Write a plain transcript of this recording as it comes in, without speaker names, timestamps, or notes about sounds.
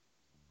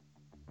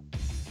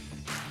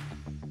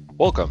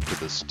Welcome to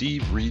the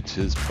Steve Reads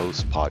His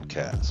Post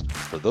podcast.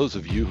 For those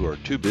of you who are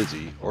too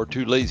busy or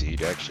too lazy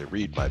to actually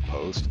read my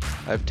post,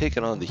 I've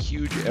taken on the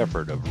huge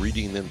effort of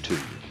reading them to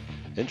you.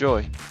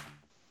 Enjoy.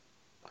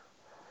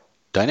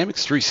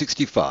 Dynamics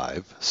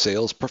 365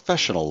 Sales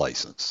Professional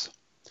License.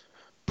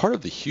 Part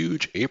of the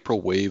huge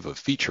April wave of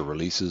feature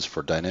releases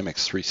for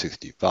Dynamics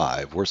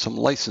 365 were some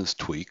license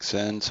tweaks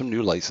and some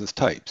new license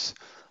types.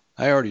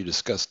 I already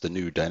discussed the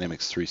new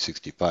Dynamics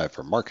 365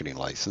 for Marketing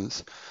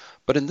license,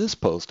 but in this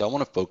post I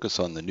want to focus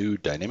on the new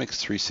Dynamics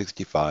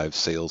 365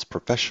 Sales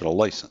Professional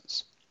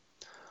License.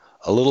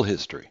 A little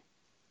history.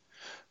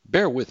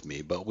 Bear with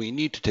me, but we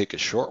need to take a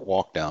short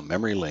walk down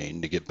memory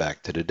lane to get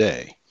back to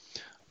today.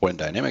 When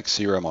Dynamics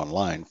CRM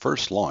Online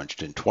first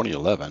launched in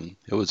 2011,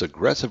 it was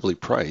aggressively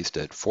priced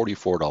at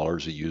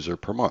 $44 a user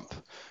per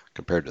month.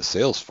 Compared to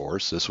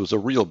Salesforce, this was a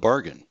real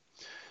bargain.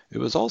 It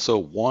was also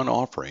one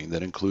offering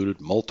that included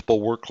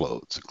multiple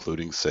workloads,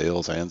 including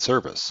sales and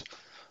service.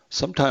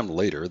 Sometime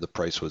later, the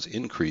price was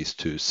increased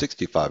to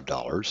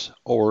 $65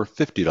 or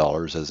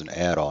 $50 as an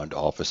add-on to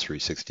Office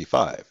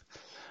 365.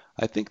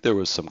 I think there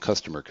was some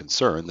customer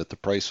concern that the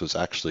price was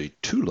actually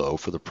too low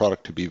for the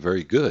product to be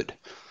very good.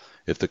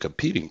 If the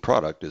competing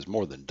product is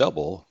more than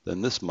double,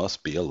 then this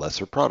must be a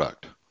lesser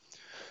product.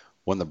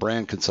 When the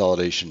brand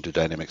consolidation to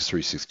Dynamics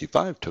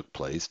 365 took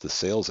place, the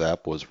Sales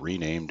app was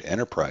renamed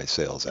Enterprise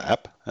Sales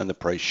App, and the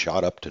price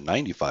shot up to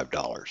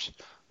 $95.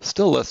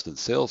 Still less than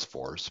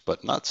Salesforce,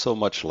 but not so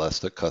much less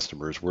that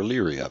customers were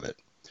leery of it.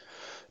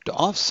 To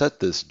offset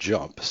this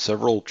jump,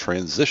 several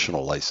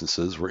transitional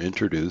licenses were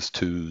introduced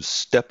to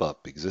step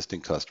up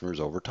existing customers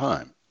over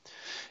time.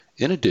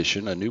 In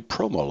addition, a new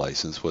promo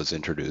license was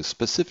introduced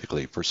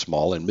specifically for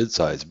small and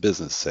mid-sized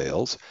business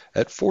sales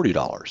at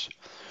 $40.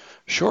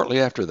 Shortly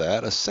after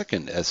that, a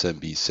second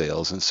SMB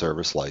sales and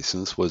service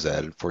license was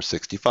added for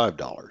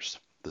 $65.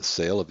 The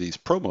sale of these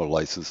promo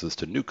licenses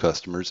to new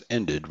customers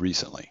ended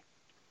recently.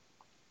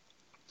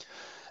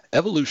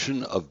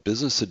 Evolution of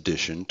Business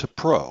Edition to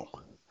Pro.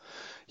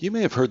 You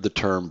may have heard the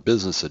term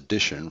Business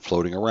Edition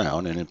floating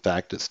around, and in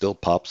fact it still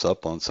pops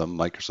up on some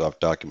Microsoft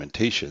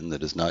documentation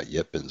that has not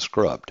yet been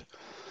scrubbed.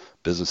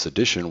 Business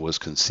Edition was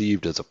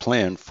conceived as a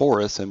plan for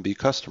SMB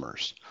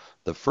customers.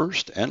 The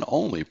first and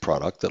only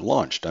product that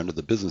launched under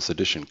the Business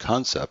Edition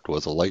concept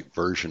was a light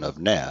version of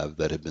Nav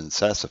that had been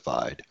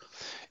SaaSified.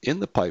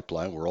 In the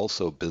pipeline were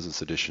also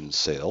Business Edition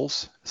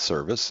Sales,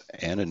 Service,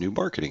 and a new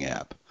marketing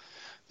app.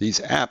 These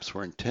apps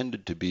were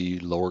intended to be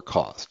lower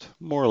cost,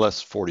 more or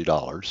less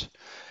 $40,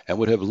 and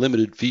would have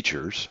limited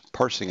features,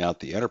 parsing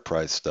out the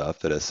enterprise stuff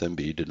that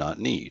SMB did not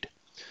need.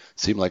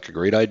 Seemed like a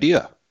great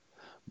idea.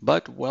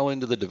 But well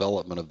into the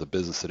development of the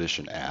Business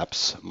Edition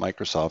apps,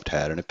 Microsoft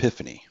had an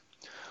epiphany.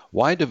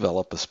 Why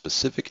develop a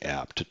specific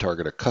app to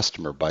target a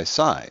customer by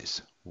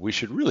size? We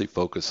should really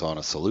focus on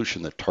a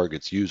solution that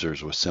targets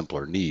users with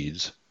simpler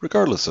needs,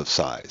 regardless of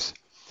size.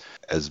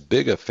 As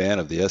big a fan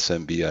of the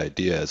SMB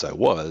idea as I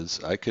was,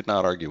 I could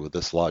not argue with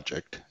this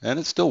logic, and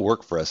it still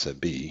worked for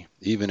SMB,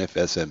 even if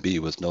SMB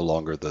was no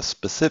longer the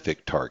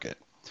specific target.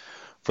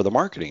 For the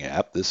marketing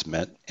app, this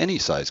meant any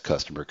size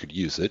customer could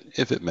use it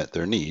if it met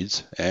their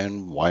needs,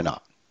 and why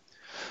not?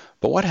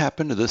 But what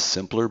happened to this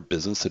simpler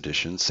Business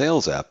Edition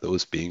sales app that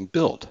was being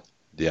built?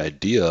 The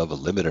idea of a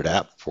limited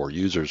app for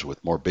users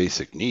with more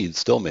basic needs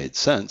still made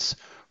sense,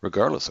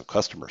 regardless of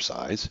customer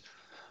size.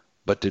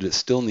 But did it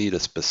still need a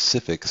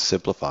specific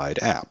simplified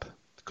app?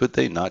 Could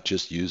they not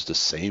just use the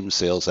same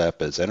sales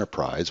app as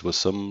Enterprise with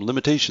some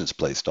limitations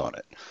placed on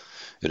it?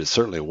 It is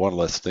certainly one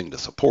less thing to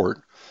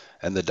support,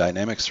 and the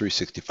Dynamics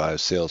 365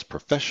 Sales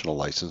Professional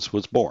License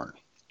was born.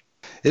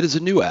 It is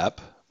a new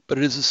app, but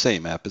it is the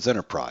same app as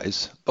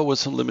Enterprise, but with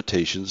some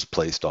limitations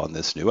placed on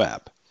this new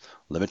app.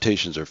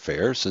 Limitations are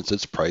fair since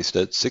it's priced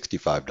at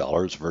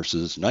 $65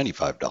 versus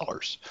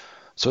 $95.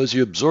 So as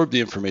you absorb the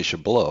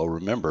information below,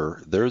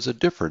 remember there is a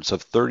difference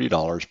of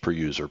 $30 per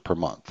user per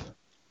month.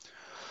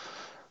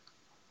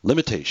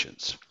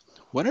 Limitations.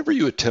 Whenever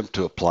you attempt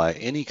to apply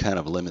any kind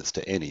of limits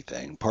to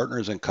anything,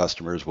 partners and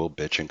customers will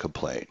bitch and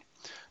complain.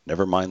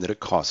 Never mind that it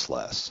costs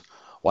less.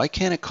 Why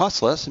can't it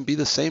cost less and be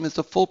the same as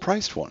the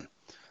full-priced one?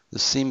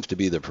 This seems to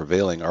be the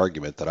prevailing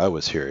argument that I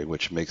was hearing,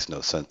 which makes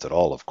no sense at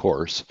all, of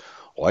course.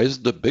 Why is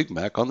the Big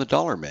Mac on the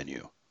dollar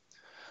menu?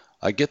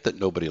 I get that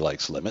nobody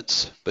likes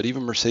limits, but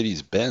even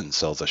Mercedes-Benz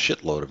sells a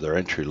shitload of their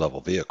entry-level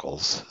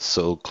vehicles,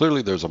 so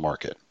clearly there's a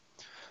market.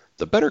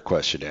 The better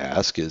question to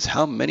ask is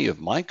how many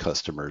of my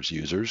customers'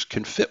 users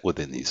can fit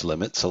within these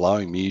limits,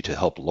 allowing me to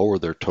help lower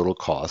their total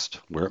cost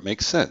where it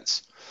makes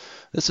sense.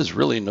 This is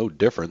really no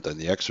different than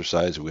the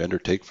exercise we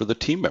undertake for the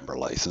team member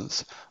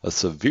license, a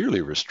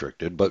severely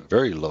restricted but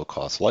very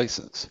low-cost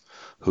license.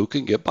 Who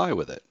can get by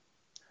with it?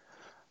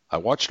 I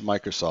watched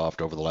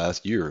Microsoft over the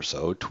last year or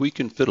so tweak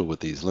and fiddle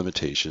with these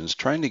limitations,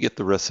 trying to get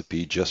the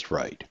recipe just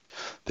right.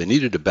 They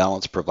needed to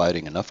balance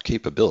providing enough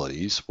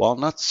capabilities, while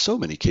not so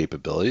many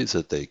capabilities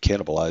that they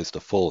cannibalized a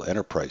full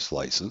enterprise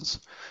license.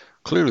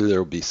 Clearly there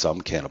will be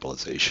some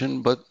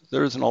cannibalization, but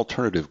there is an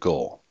alternative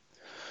goal.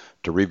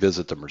 To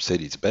revisit the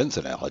Mercedes-Benz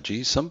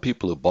analogy, some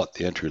people who bought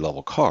the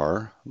entry-level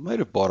car might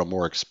have bought a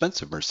more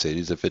expensive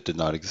Mercedes if it did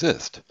not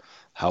exist.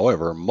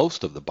 However,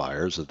 most of the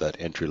buyers of that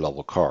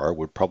entry-level car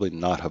would probably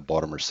not have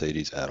bought a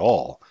Mercedes at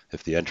all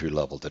if the entry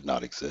level did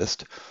not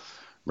exist.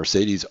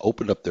 Mercedes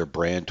opened up their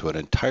brand to an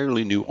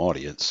entirely new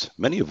audience,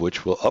 many of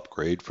which will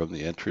upgrade from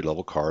the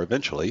entry-level car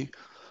eventually.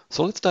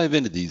 So let's dive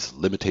into these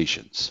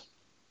limitations.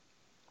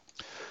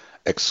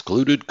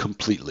 Excluded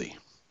completely.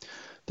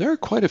 There are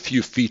quite a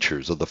few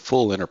features of the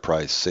full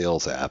enterprise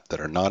sales app that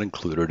are not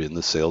included in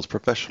the sales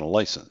professional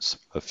license.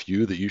 A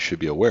few that you should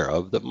be aware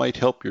of that might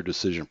help your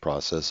decision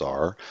process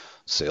are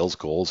sales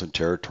goals and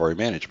territory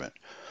management.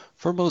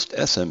 For most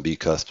SMB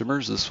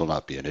customers, this will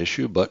not be an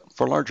issue, but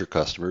for larger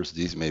customers,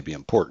 these may be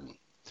important.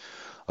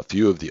 A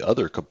few of the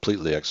other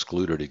completely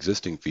excluded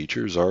existing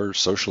features are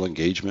social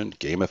engagement,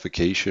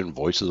 gamification,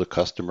 voice of the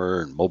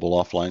customer, and mobile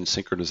offline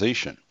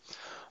synchronization.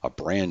 A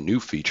brand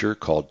new feature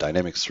called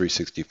Dynamics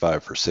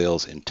 365 for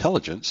Sales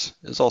Intelligence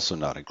is also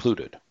not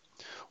included.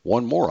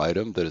 One more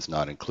item that is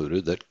not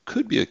included that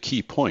could be a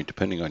key point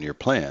depending on your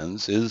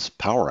plans is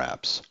Power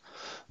Apps.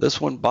 This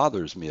one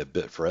bothers me a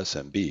bit for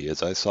SMB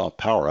as I saw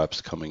Power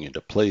Apps coming into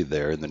play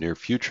there in the near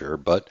future,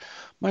 but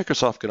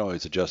Microsoft can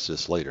always adjust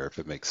this later if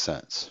it makes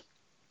sense.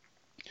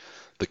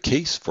 The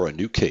case for a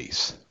new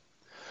case.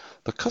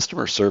 The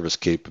customer service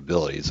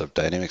capabilities of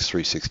Dynamics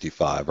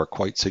 365 are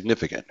quite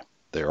significant.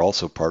 They are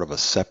also part of a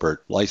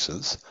separate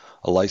license,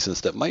 a license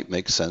that might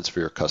make sense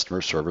for your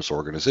customer service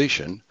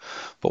organization.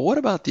 But what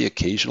about the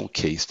occasional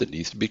case that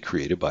needs to be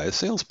created by a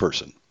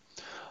salesperson?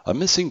 A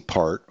missing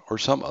part or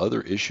some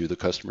other issue the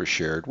customer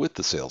shared with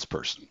the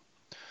salesperson.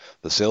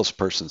 The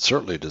salesperson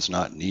certainly does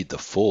not need the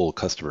full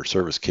customer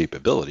service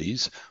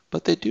capabilities,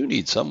 but they do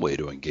need some way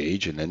to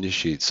engage and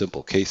initiate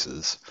simple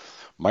cases.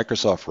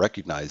 Microsoft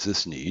recognized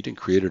this need and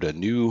created a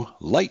new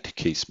light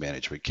case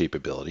management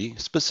capability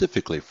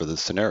specifically for this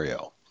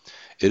scenario.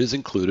 It is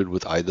included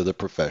with either the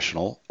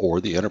professional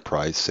or the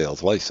enterprise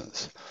sales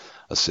license.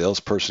 A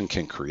salesperson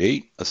can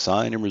create,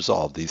 assign, and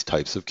resolve these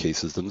types of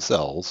cases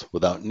themselves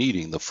without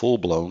needing the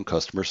full-blown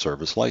customer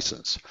service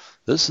license.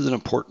 This is an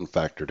important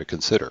factor to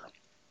consider.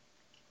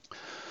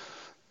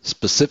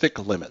 Specific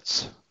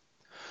limits.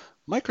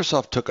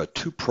 Microsoft took a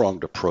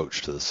two-pronged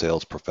approach to the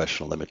sales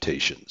professional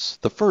limitations.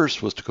 The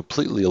first was to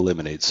completely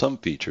eliminate some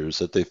features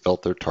that they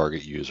felt their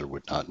target user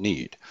would not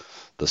need.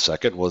 The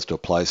second was to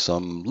apply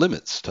some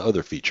limits to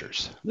other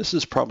features. This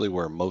is probably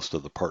where most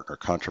of the partner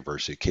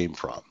controversy came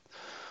from.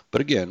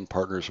 But again,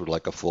 partners would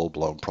like a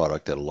full-blown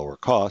product at a lower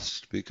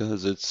cost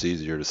because it's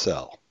easier to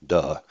sell.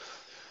 Duh.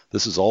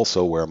 This is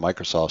also where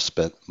Microsoft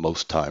spent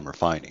most time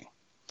refining.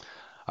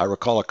 I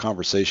recall a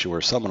conversation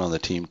where someone on the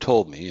team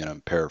told me, and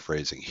I'm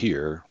paraphrasing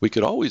here, we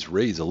could always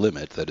raise a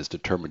limit that is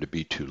determined to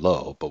be too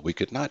low, but we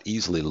could not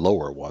easily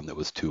lower one that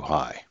was too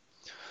high.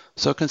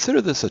 So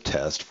consider this a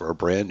test for a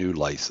brand new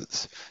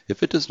license.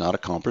 If it does not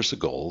accomplish the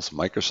goals,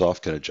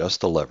 Microsoft can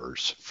adjust the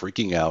levers.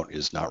 Freaking out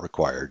is not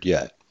required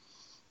yet.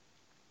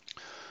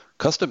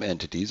 Custom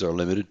entities are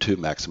limited to a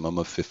maximum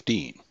of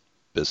 15.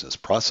 Business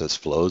process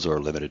flows are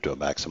limited to a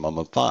maximum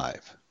of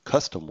 5.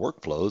 Custom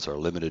workflows are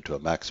limited to a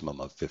maximum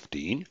of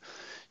 15.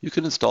 You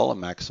can install a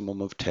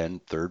maximum of 10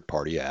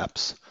 third-party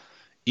apps.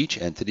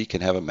 Each entity can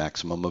have a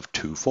maximum of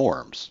 2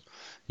 forms.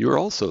 You are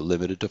also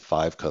limited to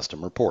 5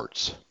 custom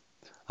reports.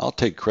 I'll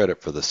take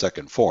credit for the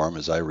second form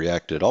as I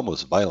reacted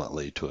almost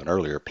violently to an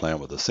earlier plan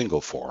with a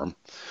single form.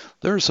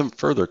 There are some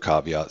further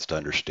caveats to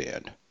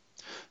understand.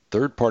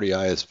 Third-party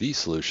ISV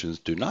solutions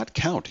do not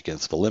count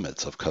against the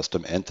limits of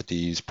custom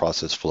entities,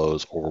 process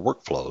flows, or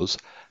workflows.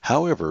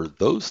 However,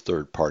 those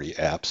third-party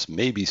apps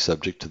may be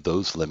subject to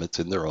those limits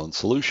in their own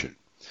solution.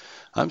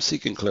 I'm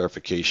seeking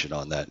clarification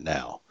on that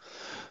now.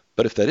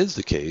 But if that is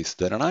the case,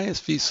 then an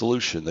ISV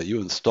solution that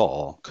you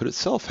install could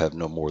itself have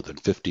no more than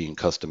 15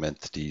 custom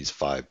entities,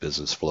 5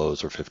 business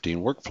flows, or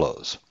 15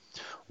 workflows.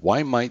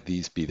 Why might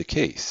these be the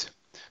case?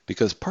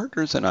 Because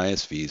partners and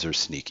ISVs are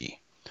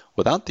sneaky.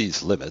 Without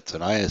these limits,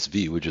 an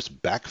ISV would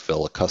just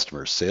backfill a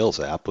customer's sales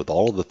app with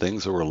all of the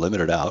things that were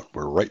limited out.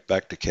 We're right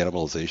back to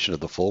cannibalization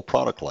of the full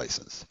product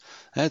license.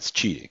 That's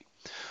cheating.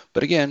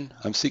 But again,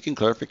 I'm seeking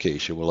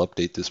clarification. We'll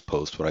update this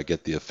post when I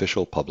get the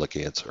official public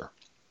answer.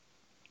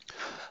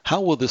 How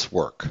will this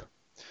work?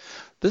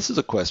 This is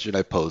a question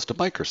I posed to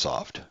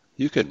Microsoft.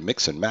 You can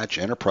mix and match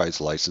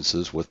enterprise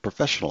licenses with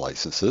professional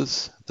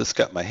licenses. This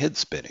got my head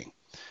spinning.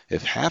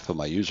 If half of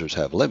my users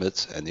have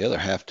limits and the other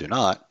half do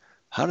not,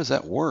 how does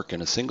that work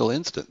in a single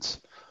instance?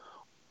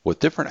 With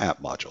different app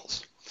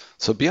modules.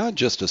 So beyond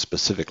just a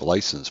specific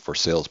license for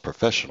Sales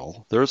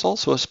Professional, there is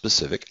also a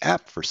specific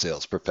app for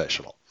Sales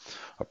Professional.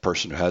 A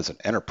person who has an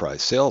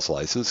enterprise sales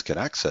license can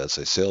access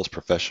a Sales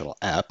Professional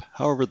app.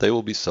 However, they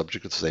will be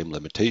subject to the same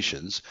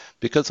limitations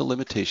because the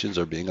limitations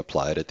are being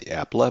applied at the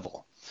app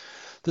level.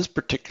 This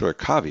particular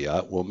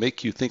caveat will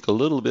make you think a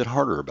little bit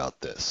harder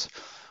about this.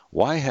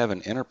 Why have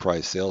an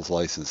enterprise sales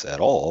license at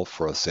all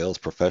for a Sales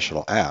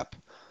Professional app?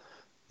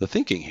 The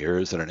thinking here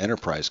is that an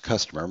enterprise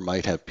customer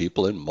might have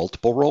people in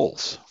multiple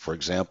roles. For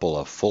example,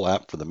 a full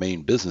app for the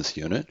main business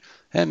unit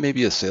and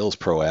maybe a Sales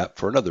Pro app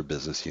for another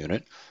business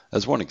unit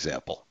as one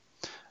example.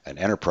 An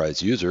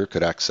enterprise user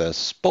could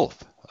access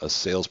both. A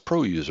Sales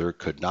Pro user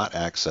could not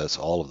access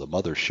all of the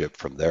mothership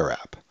from their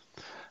app.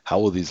 How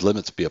will these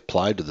limits be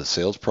applied to the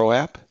Sales Pro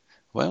app?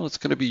 Well, it's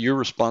going to be your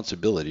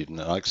responsibility to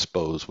not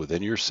expose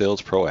within your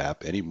Sales Pro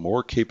app any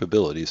more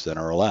capabilities than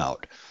are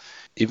allowed.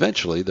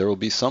 Eventually, there will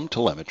be some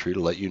telemetry to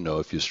let you know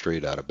if you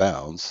strayed out of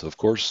bounds. Of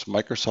course,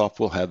 Microsoft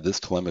will have this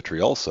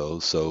telemetry also,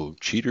 so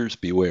cheaters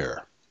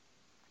beware.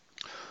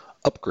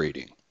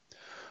 Upgrading.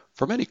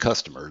 For many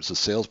customers, a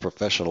sales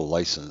professional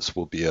license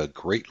will be a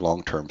great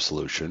long-term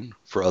solution.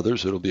 For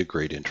others, it'll be a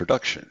great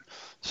introduction.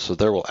 So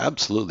there will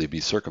absolutely be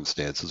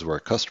circumstances where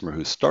a customer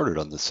who started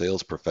on the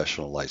sales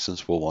professional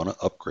license will want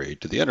to upgrade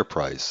to the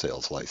enterprise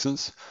sales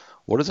license.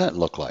 What does that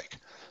look like?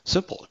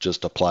 Simple.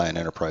 Just apply an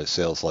enterprise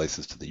sales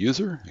license to the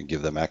user and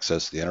give them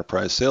access to the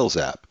enterprise sales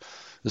app.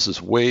 This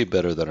is way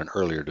better than an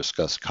earlier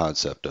discussed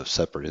concept of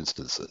separate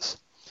instances.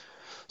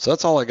 So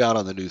that's all I got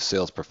on the new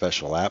Sales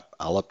Professional app.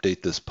 I'll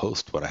update this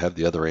post when I have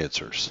the other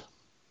answers.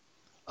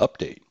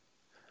 Update.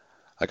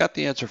 I got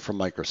the answer from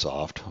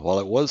Microsoft. While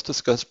it was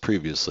discussed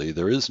previously,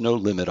 there is no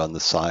limit on the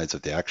size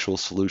of the actual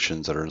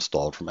solutions that are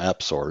installed from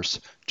AppSource,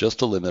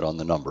 just a limit on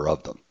the number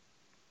of them.